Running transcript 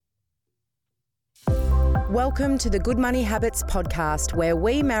Welcome to the Good Money Habits podcast, where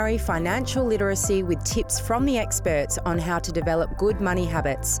we marry financial literacy with tips from the experts on how to develop good money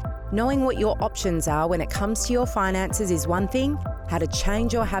habits. Knowing what your options are when it comes to your finances is one thing. How to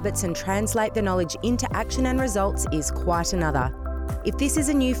change your habits and translate the knowledge into action and results is quite another. If this is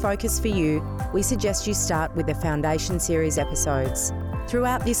a new focus for you, we suggest you start with the Foundation Series episodes.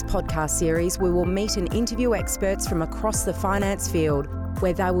 Throughout this podcast series, we will meet and interview experts from across the finance field,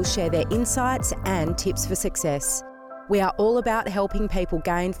 where they will share their insights and tips for success. We are all about helping people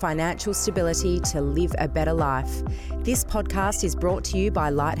gain financial stability to live a better life. This podcast is brought to you by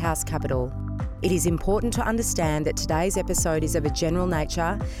Lighthouse Capital. It is important to understand that today's episode is of a general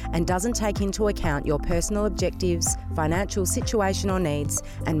nature and doesn't take into account your personal objectives, financial situation or needs,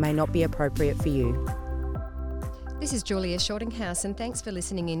 and may not be appropriate for you. This is Julia Shortinghouse, and thanks for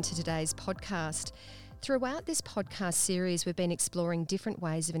listening in to today's podcast. Throughout this podcast series, we've been exploring different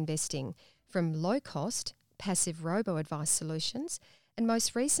ways of investing, from low-cost, passive robo-advice solutions, and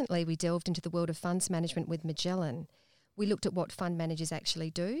most recently we delved into the world of funds management with Magellan. We looked at what fund managers actually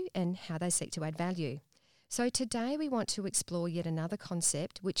do and how they seek to add value. So today we want to explore yet another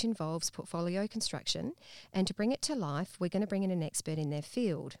concept which involves portfolio construction, and to bring it to life, we're going to bring in an expert in their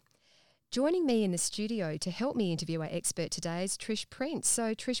field. Joining me in the studio to help me interview our expert today is Trish Prince.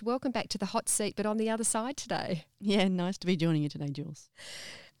 So Trish, welcome back to the hot seat, but on the other side today. Yeah, nice to be joining you today, Jules.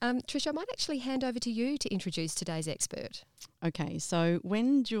 Trish, I might actually hand over to you to introduce today's expert. Okay, so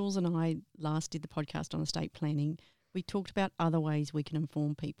when Jules and I last did the podcast on estate planning, we talked about other ways we can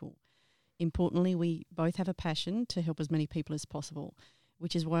inform people. Importantly, we both have a passion to help as many people as possible,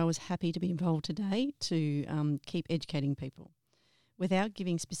 which is why I was happy to be involved today to keep educating people. Without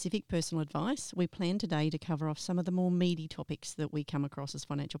giving specific personal advice, we plan today to cover off some of the more meaty topics that we come across as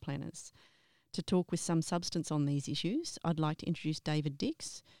financial planners. To talk with some substance on these issues, I'd like to introduce David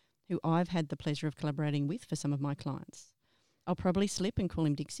Dix, who I've had the pleasure of collaborating with for some of my clients. I'll probably slip and call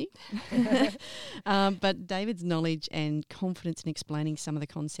him Dixie, but David's knowledge and confidence in explaining some of the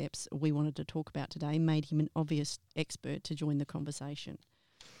concepts we wanted to talk about today made him an obvious expert to join the conversation.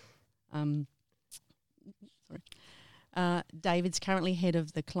 David's currently head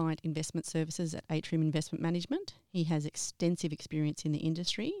of the client investment services at Atrium Investment Management. He has extensive experience in the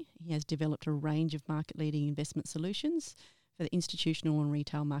industry. He has developed a range of market-leading investment solutions for the institutional and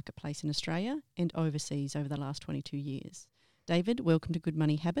retail marketplace in Australia and overseas over the last 22 years. David, welcome to Good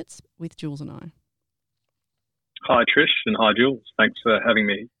Money Habits with Jules and I. Hi Trish and hi Jules. Thanks for having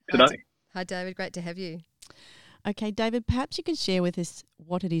me today. Hi David, great to have you. Okay, David, perhaps you could share with us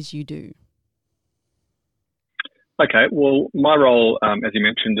what it is you do. Okay, well, my role, as you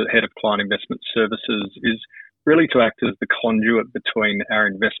mentioned, as Head of Client Investment Services, is really to act as the conduit between our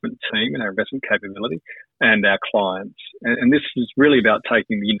investment team and our investment capability and our clients. And this is really about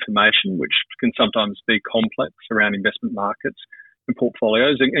taking the information, which can sometimes be complex around investment markets and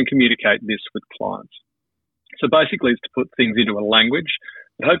portfolios, and communicate this with clients. So basically, it's to put things into a language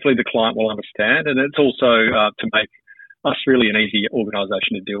that hopefully the client will understand, and it's also to make us really an easy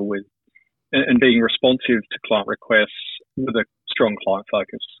organisation to deal with, and being responsive to client requests with a strong client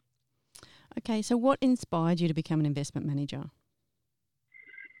focus. Okay, so what inspired you to become an investment manager?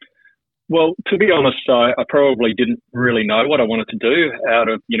 Well, to be honest, I probably didn't really know what I wanted to do out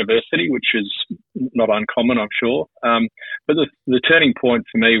of university, which is not uncommon, I'm sure. But the turning point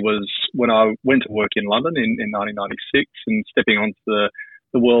for me was when I went to work in London in 1996 and stepping onto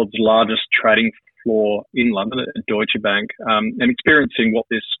the world's largest trading floor in London at Deutsche Bank, and experiencing what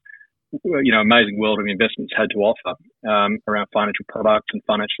this amazing world of investments had to offer around financial products and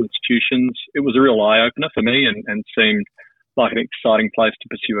financial institutions. It was a real eye-opener for me and seemed like an exciting place to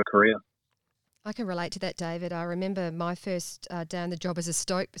pursue a career. I can relate to that, David. I remember my first day on the job as a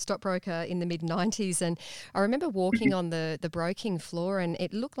stockbroker in the mid-90s, and I remember walking on the broking floor, and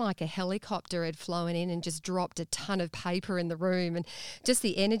it looked like a helicopter had flown in and just dropped a ton of paper in the room, and just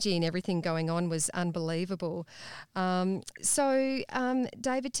the energy and everything going on was unbelievable. So,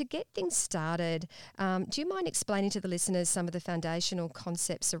 David, to get things started, do you mind explaining to the listeners some of the foundational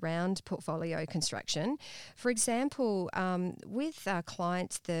concepts around portfolio construction? For example, with our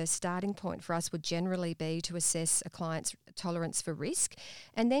clients, the starting point for us would generally be to assess a client's tolerance for risk,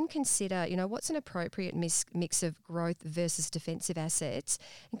 and then consider, what's an appropriate mix of growth versus defensive assets.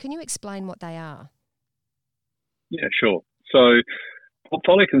 And can you explain what they are? Yeah, sure. So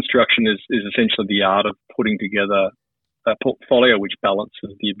portfolio construction is essentially the art of putting together a portfolio which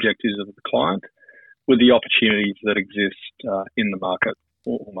balances the objectives of the client with the opportunities that exist in the market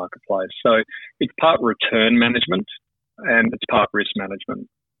or marketplace. So it's part return management and it's part risk management.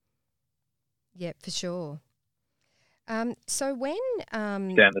 Yeah, for sure. So when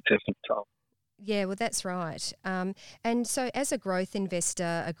stand the test of time. Yeah, well, that's right. And so as a growth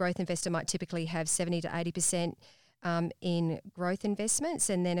investor might typically have 70 to 80% in growth investments,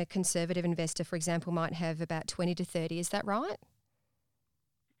 and then a conservative investor, for example, might have about 20 to 30. Is that right?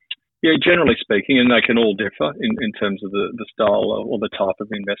 Yeah, generally speaking, and they can all differ in terms of the style or the type of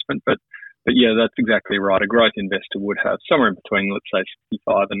investment. But yeah, that's exactly right. A growth investor would have somewhere in between, let's say,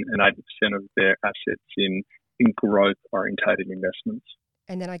 65 and 80% of their assets in growth-orientated investments.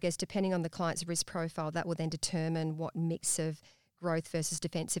 And then I guess depending on the client's risk profile, that will then determine what mix of growth versus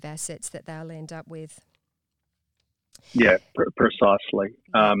defensive assets that they'll end up with. Yeah, precisely.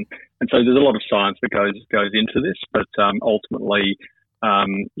 And so there's a lot of science that goes into this, but ultimately,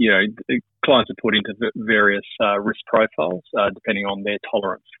 clients are put into various risk profiles depending on their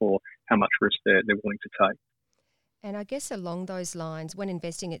tolerance for how much risk they're willing to take. And I guess along those lines, when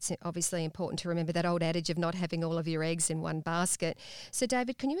investing, it's obviously important to remember that old adage of not having all of your eggs in one basket. So,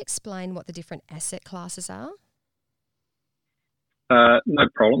 David, can you explain what the different asset classes are? No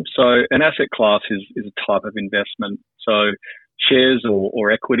problem. So an asset class is a type of investment. So shares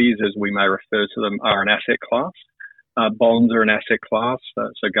or equities, as we may refer to them, are an asset class. Bonds are an asset class,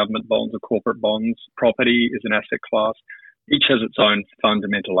 so government bonds or corporate bonds. Property is an asset class. Each has its own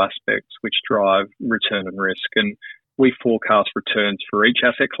fundamental aspects which drive return and risk. And we forecast returns for each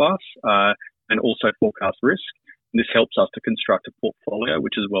asset class and also forecast risk. And this helps us to construct a portfolio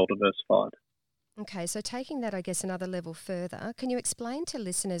which is well diversified. Okay, so taking that, I guess, another level further, can you explain to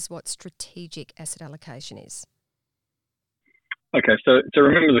listeners what strategic asset allocation is? Okay, so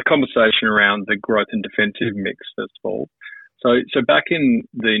remember the conversation around the growth and defensive mix, first of all. So back in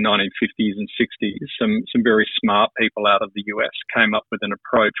the 1950s and 60s, some very smart people out of the US came up with an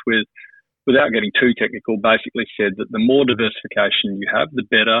approach without getting too technical, basically said that the more diversification you have, the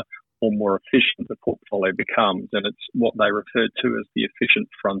better or more efficient the portfolio becomes. And it's what they referred to as the efficient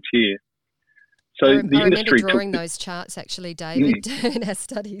frontier. So I remember drawing those charts, actually, David, in our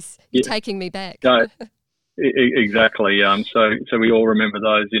studies. You're taking me back. No, exactly. So we all remember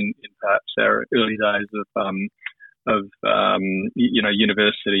those in perhaps our early days of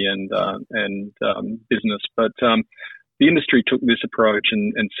university and business. But the industry took this approach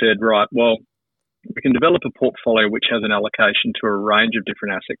and said, right, well, we can develop a portfolio which has an allocation to a range of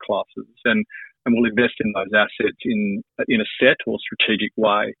different asset classes, and we'll invest in those assets in a set or strategic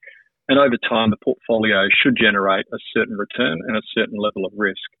way. And over time, the portfolio should generate a certain return and a certain level of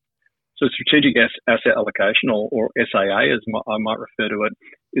risk. So strategic asset allocation, or SAA, as I might refer to it,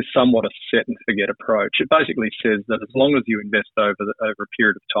 is somewhat a set and forget approach. It basically says that as long as you invest over a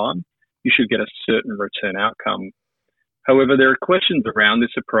period of time, you should get a certain return outcome. However, there are questions around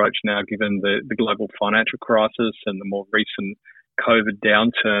this approach now, given the global financial crisis and the more recent COVID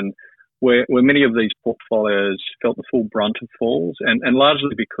downturn, where many of these portfolios felt the full brunt of falls, and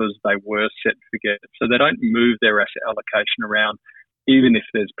largely because they were set and forget. So they don't move their asset allocation around, even if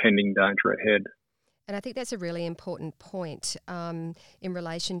there's pending danger ahead. And I think that's a really important point in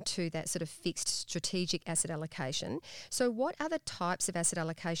relation to that sort of fixed strategic asset allocation. So what other types of asset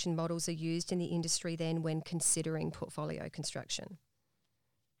allocation models are used in the industry then when considering portfolio construction?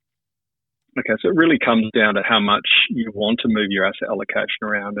 Okay, so it really comes down to how much you want to move your asset allocation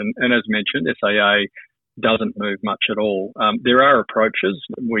around. And as mentioned, SAA doesn't move much at all. There are approaches,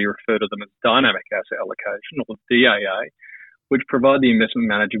 we refer to them as dynamic asset allocation, or DAA, which provide the investment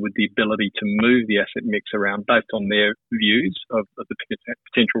manager with the ability to move the asset mix around based on their views of the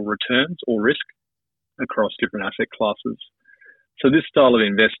potential returns or risk across different asset classes. So this style of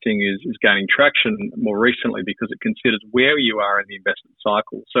investing is gaining traction more recently because it considers where you are in the investment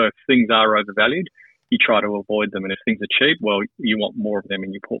cycle. So if things are overvalued, you try to avoid them. And if things are cheap, well, you want more of them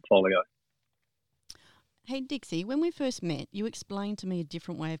in your portfolio. Hey, Dixie, when we first met, you explained to me a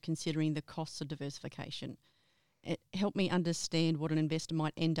different way of considering the costs of diversification. It helped me understand what an investor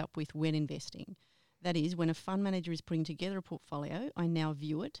might end up with when investing. That is, when a fund manager is putting together a portfolio, I now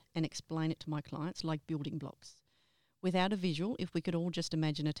view it and explain it to my clients like building blocks. Without a visual, if we could all just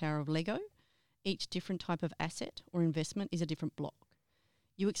imagine a tower of Lego, each different type of asset or investment is a different block.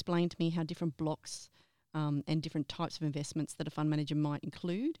 You explained to me how different blocks and different types of investments that a fund manager might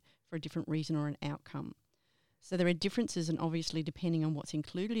include for a different reason or an outcome. So there are differences, and obviously depending on what's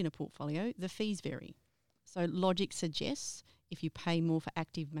included in a portfolio, the fees vary. So logic suggests if you pay more for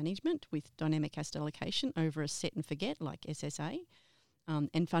active management with dynamic asset allocation over a set and forget like SSA,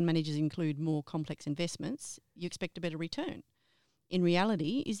 and fund managers include more complex investments, you expect a better return. In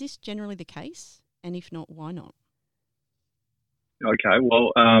reality, is this generally the case? And if not, why not? Okay,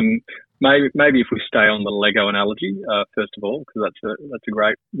 well, maybe if we stay on the Lego analogy, first of all, because that's a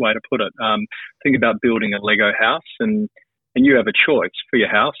great way to put it. Think about building a Lego house, and and you have a choice for your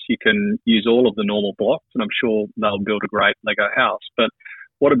house. You can use all of the normal blocks, and I'm sure they'll build a great Lego house. But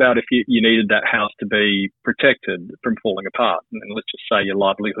what about if you needed that house to be protected from falling apart? And let's just say your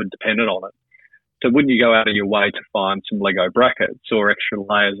livelihood depended on it. So wouldn't you go out of your way to find some Lego brackets or extra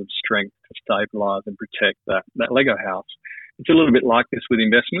layers of strength to stabilise and protect that Lego house? It's a little bit like this with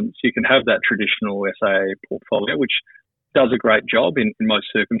investments. You can have that traditional SAA portfolio, which does a great job in most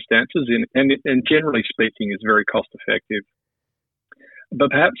circumstances, and generally speaking is very cost effective.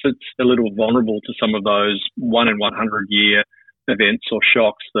 But perhaps it's a little vulnerable to some of those 1 in 100 year events or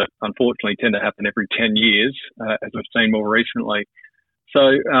shocks that unfortunately tend to happen every 10 years, as we've seen more recently.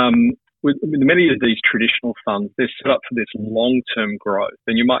 So with many of these traditional funds, they're set up for this long-term growth,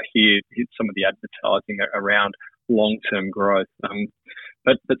 and you might hear some of the advertising around long-term growth.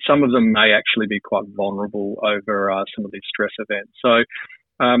 But some of them may actually be quite vulnerable over some of these stress events. So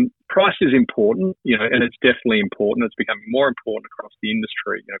price is important, and it's definitely important. It's becoming more important across the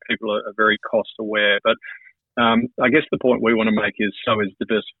industry. People are very cost aware. But I guess the point we want to make is so is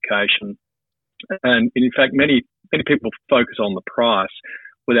diversification. And in fact, many people focus on the price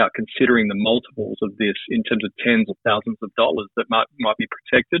without considering the multiples of this in terms of tens of thousands of dollars that might be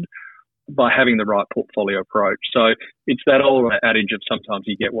protected by having the right portfolio approach. So it's that old adage of sometimes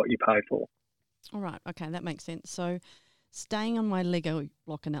you get what you pay for. All right. Okay, that makes sense. So staying on my Lego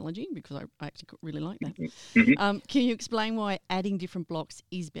block analogy, because I actually really like that, can you explain why adding different blocks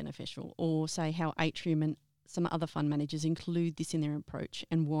is beneficial, or say how Atrium and some other fund managers include this in their approach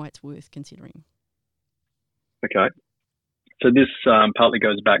and why it's worth considering? Okay. So this partly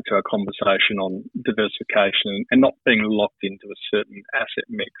goes back to our conversation on diversification and not being locked into a certain asset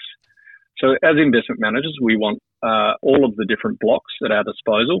mix. So as investment managers, we want all of the different blocks at our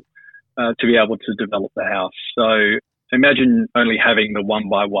disposal to be able to develop the house. So imagine only having the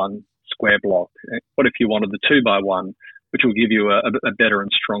 1x1 square block. What if you wanted the 2x1, which will give you a better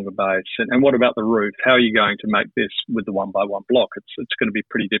and stronger base? And what about the roof? How are you going to make this with the 1x1 block? It's going to be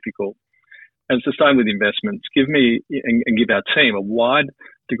pretty difficult. And it's the same with investments. Give me and give our team a wide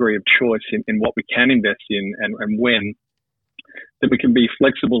degree of choice in what we can invest in and when, that we can be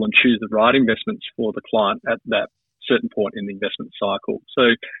flexible and choose the right investments for the client at that certain point in the investment cycle.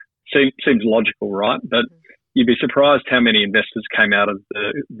 So seems logical, right? But you'd be surprised how many investors came out of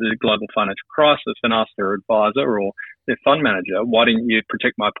the global financial crisis and asked their advisor or their fund manager, why didn't you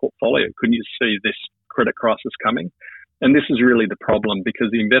protect my portfolio? Couldn't you see this credit crisis coming? And this is really the problem, because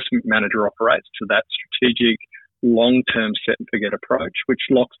the investment manager operates to that strategic, long-term set and forget approach, which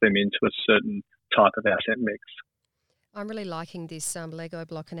locks them into a certain type of asset mix. I'm really liking this Lego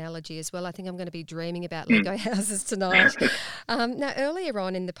block analogy as well. I think I'm going to be dreaming about Lego houses tonight. Now, earlier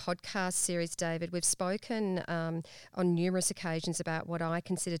on in the podcast series, David, we've spoken on numerous occasions about what I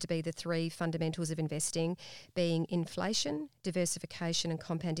consider to be the three fundamentals of investing, being inflation, diversification and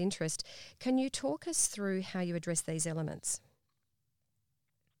compound interest. Can you talk us through how you address these elements?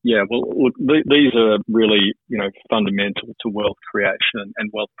 Yeah, well, look, these are really, fundamental to wealth creation and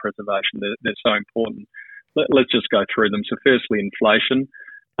wealth preservation. They're so important. Let's just go through them. So firstly, inflation.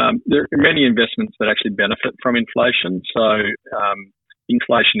 There are many investments that actually benefit from inflation. So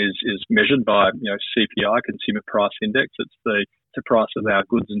inflation is measured by CPI, Consumer Price Index. It's the price of our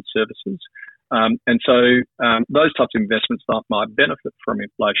goods and services. And so those types of investments that might benefit from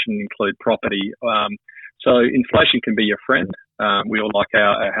inflation include property. So inflation can be your friend. We all like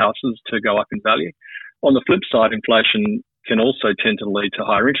our houses to go up in value. On the flip side, inflation can also tend to lead to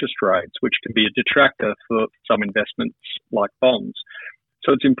higher interest rates, which can be a detractor for some investments like bonds.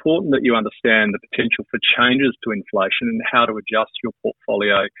 So it's important that you understand the potential for changes to inflation and how to adjust your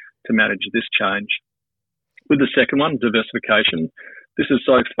portfolio to manage this change. With the second one, diversification, this is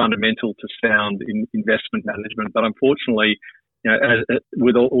so fundamental to sound in investment management, but unfortunately,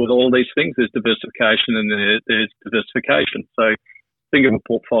 with all these things, there's diversification and there's diversification. So think of a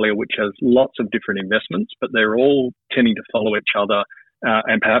portfolio which has lots of different investments, but they're all tending to follow each other,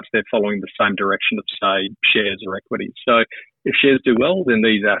 and perhaps they're following the same direction of, say, shares or equities. So if shares do well, then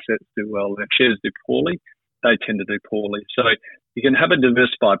these assets do well. And if shares do poorly, they tend to do poorly. So you can have a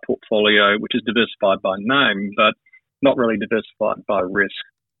diversified portfolio, which is diversified by name, but not really diversified by risk.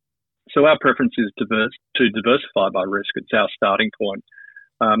 So our preference is to diversify by risk. It's our starting point.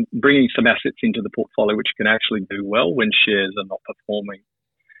 Bringing some assets into the portfolio which can actually do well when shares are not performing.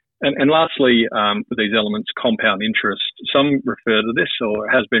 And lastly, with these elements, compound interest. Some refer to this, or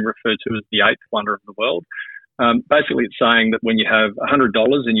has been referred to as the eighth wonder of the world. Basically, it's saying that when you have $100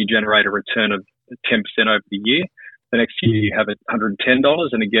 and you generate a return of 10% over the year, the next year you have $110,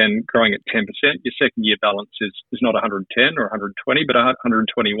 and again, growing at 10%, your second year balance is not 110 or 120, but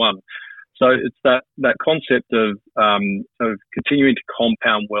 121. So it's that concept of continuing to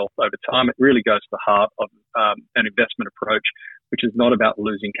compound wealth over time. It really goes to the heart of an investment approach, which is not about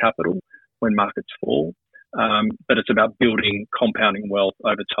losing capital when markets fall, but it's about building compounding wealth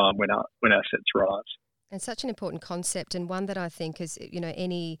over time when assets rise. And such an important concept, and one that I think is,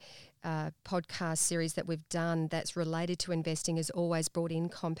 any podcast series that we've done that's related to investing has always brought in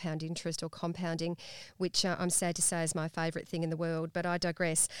compound interest or compounding, which I'm sad to say is my favourite thing in the world, but I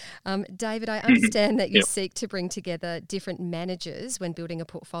digress. David, I understand that you seek to bring together different managers when building a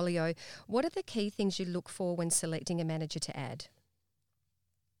portfolio. What are the key things you look for when selecting a manager to add?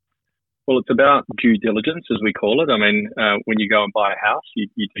 Well, it's about due diligence, as we call it. I mean, when you go and buy a house, you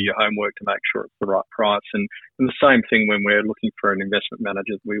do your homework to make sure it's the right price. And the same thing when we're looking for an investment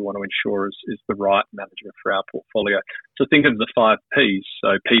manager that we want to ensure is the right manager for our portfolio. So think of the 5 Ps.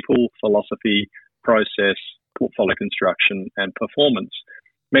 So people, philosophy, process, portfolio construction, and performance.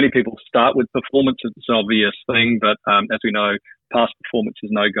 Many people start with performance. It's an obvious thing, but as we know, past performance is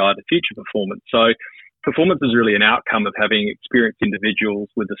no guide to future performance. So performance is really an outcome of having experienced individuals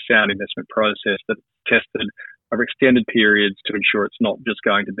with a sound investment process that's tested over extended periods to ensure it's not just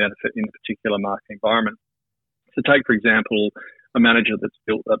going to benefit in a particular market environment. So take, for example, a manager that's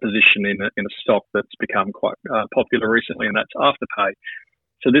built a position in a stock that's become quite popular recently, and that's Afterpay.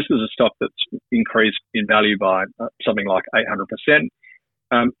 So this is a stock that's increased in value by something like 800%.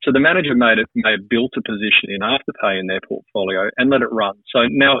 So the manager may have built a position in Afterpay in their portfolio and let it run. So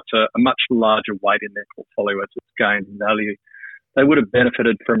now it's a much larger weight in their portfolio as it's gained in value. They would have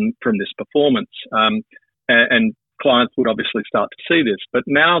benefited from this performance, and clients would obviously start to see this. But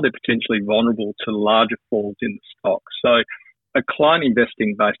now they're potentially vulnerable to larger falls in the stock. So a client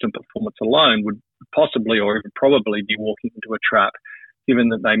investing based on performance alone would possibly or even probably be walking into a trap, given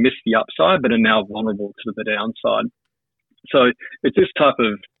that they missed the upside but are now vulnerable to the downside. So it's this type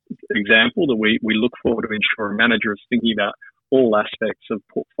of example that we look for to ensure a manager is thinking about all aspects of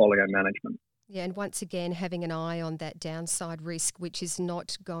portfolio management. Yeah, and once again, having an eye on that downside risk, which is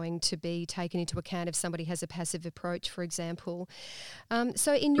not going to be taken into account if somebody has a passive approach, for example.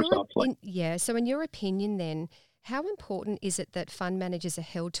 So in your opinion then, how important is it that fund managers are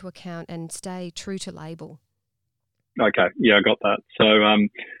held to account and stay true to label? Okay, yeah, I got that. So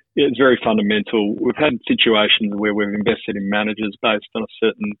it's very fundamental. We've had situations where we've invested in managers based on a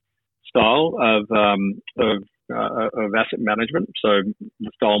certain style of asset management. So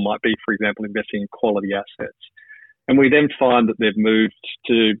the style might be, for example, investing in quality assets. And we then find that they've moved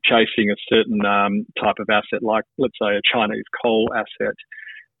to chasing a certain type of asset, like, let's say, a Chinese coal asset.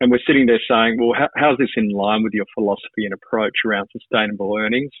 And we're sitting there saying, well, how's this in line with your philosophy and approach around sustainable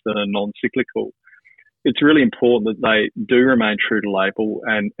earnings that are non-cyclical? It's really important that they do remain true to label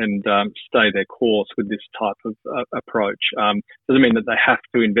and stay their course with this type of approach. Doesn't mean that they have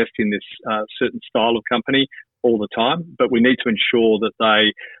to invest in this certain style of company all the time, but we need to ensure that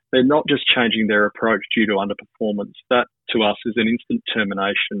they're not just changing their approach due to underperformance. That, to us, is an instant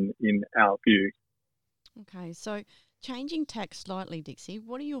termination in our view. Okay, so changing tack slightly, Dixie,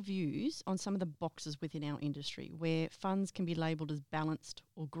 what are your views on some of the boxes within our industry where funds can be labelled as balanced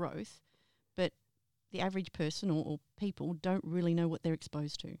or growth, but the average person or people don't really know what they're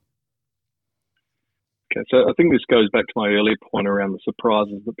exposed to? Okay, so I think this goes back to my earlier point around the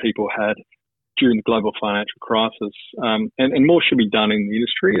surprises that people had during the global financial crisis. And more should be done in the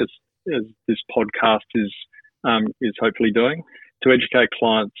industry, as this podcast is hopefully doing, to educate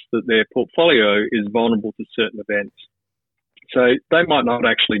clients that their portfolio is vulnerable to certain events. So they might not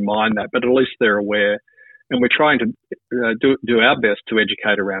actually mind that, but at least they're aware. And we're trying to do our best to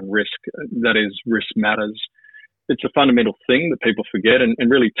educate around risk. That is, risk matters. It's a fundamental thing that people forget and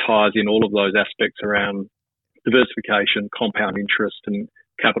really ties in all of those aspects around diversification, compound interest, and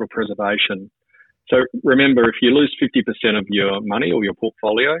capital preservation. So remember, if you lose 50% of your money or your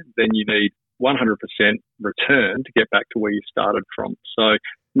portfolio, then you need 100% return to get back to where you started from. So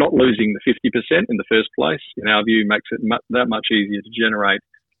not losing the 50% in the first place, in our view, makes it that much easier to generate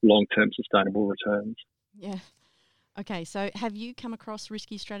long-term sustainable returns. Yeah. Okay, so have you come across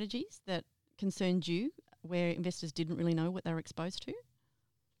risky strategies that concerned you where investors didn't really know what they were exposed to?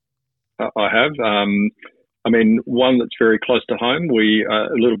 I have. One that's very close to home.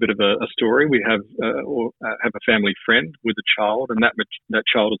 A little bit of a story. We have a family friend with a child, and that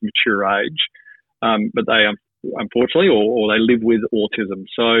child is mature age, but they unfortunately, or they live with autism.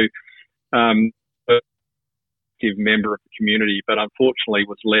 So, member of the community, but unfortunately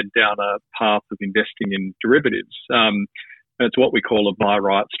was led down a path of investing in derivatives. And it's what we call a buy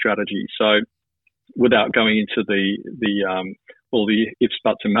right strategy. So, without going into all the ifs,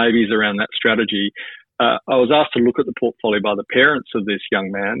 buts, and maybes around that strategy, I was asked to look at the portfolio by the parents of this young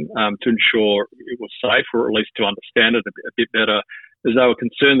man to ensure it was safe, or at least to understand it a bit better, as they were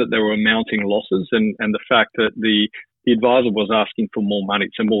concerned that there were mounting losses and the fact that the advisor was asking for more money,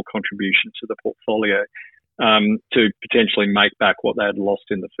 so more contribution to the portfolio to potentially make back what they had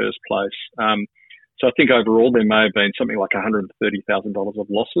lost in the first place. So I think overall there may have been something like $130,000 of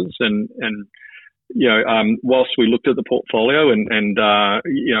losses, and whilst we looked at the portfolio and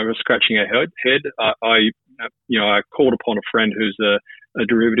was scratching our head, I called upon a friend who's a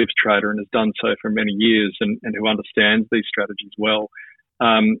derivatives trader and has done so for many years and who understands these strategies well.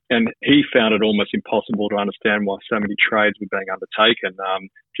 And he found it almost impossible to understand why so many trades were being undertaken.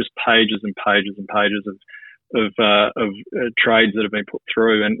 Just pages and pages and pages of trades that have been put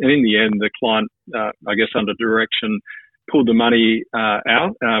through, and in the end, the client, I guess under direction, pulled the money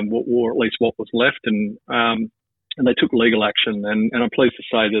out, or at least what was left, and they took legal action. And I'm pleased to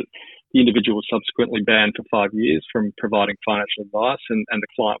say that the individual was subsequently banned for 5 years from providing financial advice, and the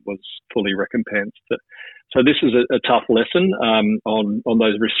client was fully recompensed. So this is a tough lesson on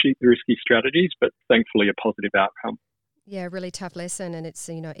those risky strategies, but thankfully a positive outcome. Yeah, really tough lesson, and it's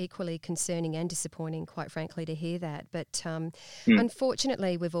equally concerning and disappointing, quite frankly, to hear that. But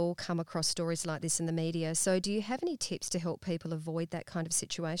unfortunately, we've all come across stories like this in the media. So do you have any tips to help people avoid that kind of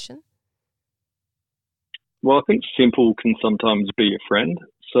situation? Well, I think simple can sometimes be a friend.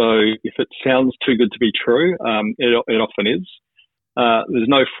 So if it sounds too good to be true, it often is. There's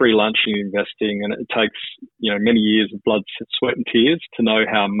no free lunch in investing, and it takes many years of blood, sweat, and tears to know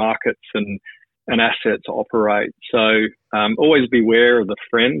how markets and assets operate. So always beware of the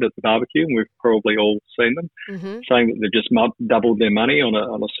friend at the barbecue, and we've probably all seen them, saying that they've just doubled their money on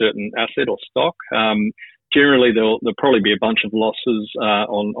a certain asset or stock. Generally, there'll probably be a bunch of losses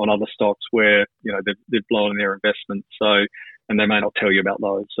on other stocks where they've blown their investment. So, and they may not tell you about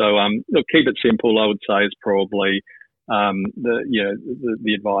those. So look, keep it simple, I would say, is probably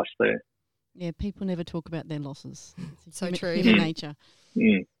the advice there. Yeah, people never talk about their losses. It's so true. Human nature.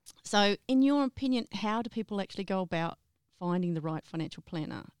 Mm. So, in your opinion, how do people actually go about finding the right financial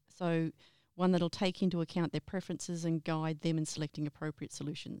planner? So, one that'll take into account their preferences and guide them in selecting appropriate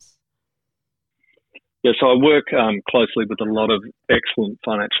solutions. Yeah, so I work closely with a lot of excellent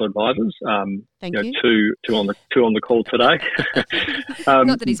financial advisors. Thank you. Two on the call today.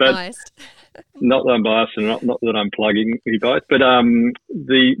 Not that he's biased. Not that I'm biased, and not that I'm plugging you both. But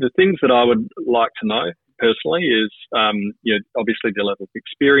the things that I would like to know personally is, obviously the level of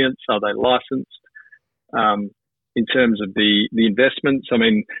experience. Are they licensed? In terms of the investments, I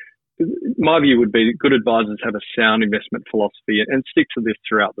mean, my view would be good advisors have a sound investment philosophy and stick to this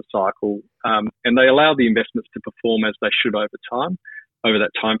throughout the cycle. And they allow the investments to perform as they should over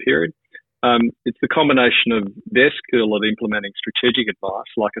that time period. It's the combination of their skill at implementing strategic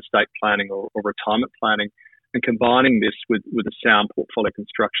advice like estate planning or retirement planning, and combining this with a sound portfolio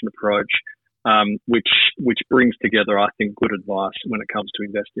construction approach, which brings together, I think, good advice when it comes to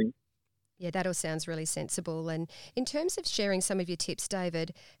investing. Yeah, that all sounds really sensible. And in terms of sharing some of your tips,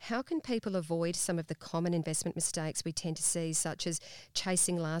 David, how can people avoid some of the common investment mistakes we tend to see, such as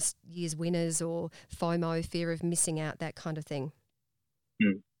chasing last year's winners or FOMO, fear of missing out, that kind of thing?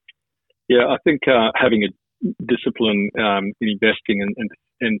 Yeah, I think having a discipline in investing and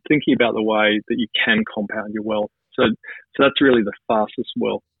thinking about the way that you can compound your wealth. So that's really the fastest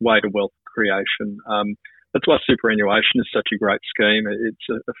way to wealth creation. That's why superannuation is such a great scheme. It's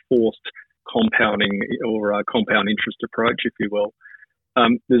a forced compounding or a compound interest approach, if you will.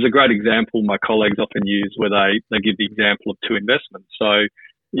 There's a great example my colleagues often use where they give the example of two investments. So,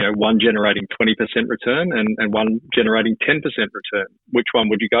 one generating 20% return and one generating 10% return. Which one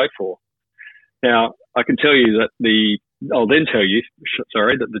would you go for? Now, I can tell you that the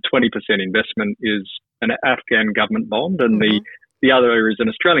 20% investment is an Afghan government bond, and the other is an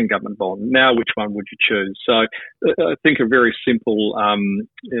Australian government bond. Now, which one would you choose? So I think a very simple and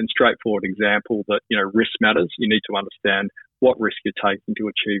straightforward example that, risk matters. You need to understand what risk you're taking to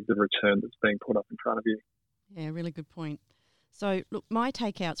achieve the return that's being put up in front of you. Yeah, really good point. So, look, my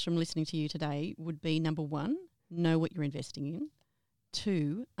takeouts from listening to you today would be, number one, know what you're investing in.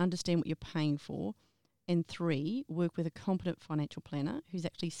 2, understand what you're paying for. And 3, work with a competent financial planner who's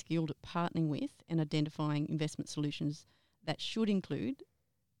actually skilled at partnering with and identifying investment solutions that should include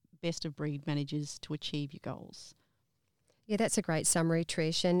best-of-breed managers to achieve your goals. Yeah, that's a great summary,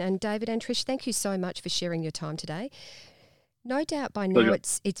 Trish. And David and Trish, thank you so much for sharing your time today. No doubt by now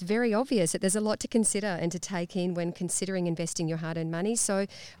it's very obvious that there's a lot to consider and to take in when considering investing your hard-earned money. So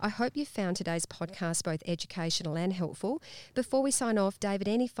I hope you found today's podcast both educational and helpful. Before we sign off, David,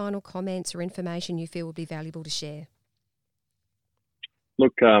 any final comments or information you feel would be valuable to share?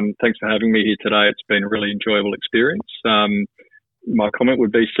 Look, thanks for having me here today. It's been a really enjoyable experience. My comment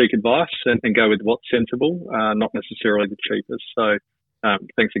would be seek advice and go with what's sensible, not necessarily the cheapest. So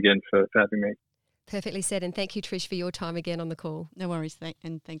thanks again for having me. Perfectly said. And thank you, Trish, for your time again on the call. No worries.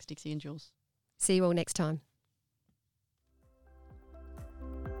 And thanks, Dixie and Jules. See you all next time.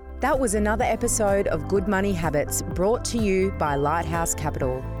 That was another episode of Good Money Habits brought to you by Lighthouse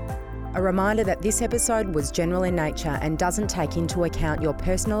Capital. A reminder that this episode was general in nature and doesn't take into account your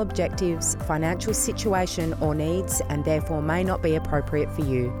personal objectives, financial situation or needs, and therefore may not be appropriate for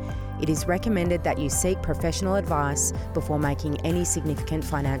you. It is recommended that you seek professional advice before making any significant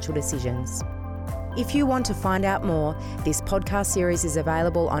financial decisions. If you want to find out more, this podcast series is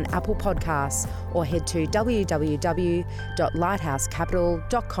available on Apple Podcasts or head to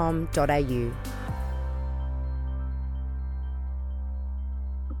www.lighthousecapital.com.au.